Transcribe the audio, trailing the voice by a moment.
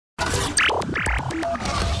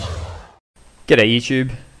G'day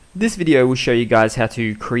YouTube. This video will show you guys how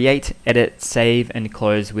to create, edit, save and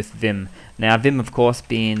close with Vim. Now Vim, of course,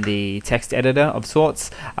 being the text editor of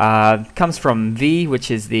sorts, comes from V, which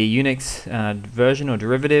is the Unix version or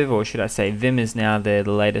derivative, or should I say Vim is now the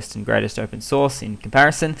latest and greatest open source in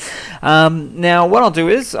comparison. Now what I'll do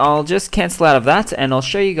is I'll just cancel out of that and I'll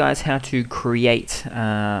show you guys how to create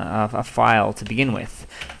a file to begin with.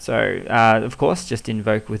 So of course, just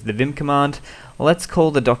invoke with the Vim command. Let's call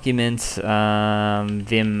the document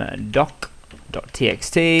vim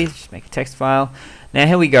doc.txt, just make a text file. Now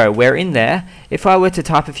here we go, we're in there. If I were to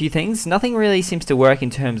type a few things, nothing really seems to work in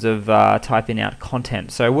terms of typing out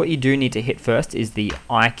content. So what you do need to hit first is the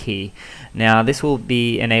I key. Now this will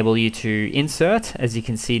enable you to insert, as you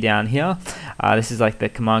can see down here. This is like the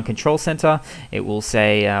command control center. It will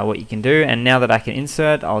say what you can do, and now that I can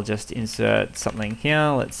insert, I'll just insert something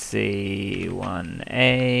here. Let's see,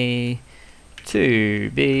 1A,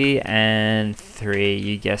 2B, and 3,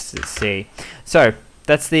 you guessed it, C. So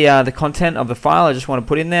that's the content of the file I just want to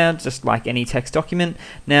put in there, just like any text document.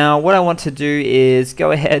 Now what I want to do is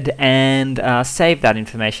go ahead and save that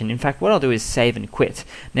information. In fact, what I'll do is save and quit.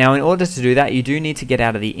 Now in order to do that, you do need to get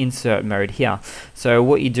out of the insert mode here. So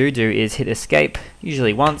what you do is hit escape,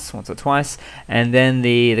 usually once or twice, and then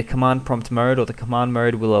the command prompt mode or the command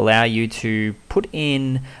mode will allow you to put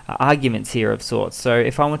in arguments here of sorts. So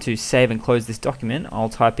if I want to save and close this document, I'll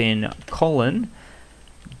type in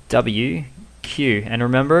 :W Q, and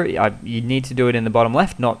remember you need to do it in the bottom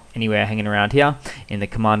left, not anywhere hanging around here in the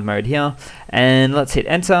command mode here. And let's hit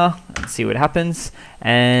enter and see what happens,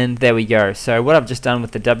 and there we go. So what I've just done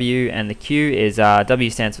with the W and the Q is W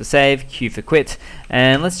stands for save, Q for quit,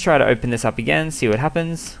 and let's try to open this up again, see what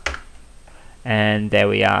happens. And there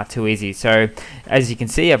we are, too easy. So as you can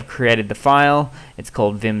see, I've created the file. It's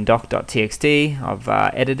called vim.doc.txt. I've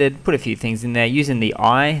edited, put a few things in there using the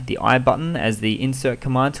I button as the insert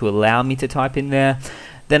command to allow me to type in there.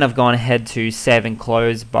 Then I've gone ahead to save and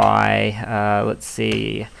close by, let's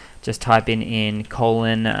see, just type in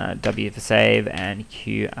 :W for save and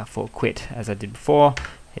Q for quit, as I did before.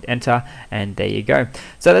 Hit enter, and there you go.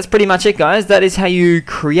 So that's pretty much it, guys. That is how you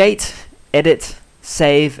create, edit,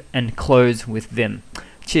 save and close with Vim.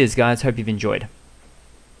 Cheers guys, hope you've enjoyed.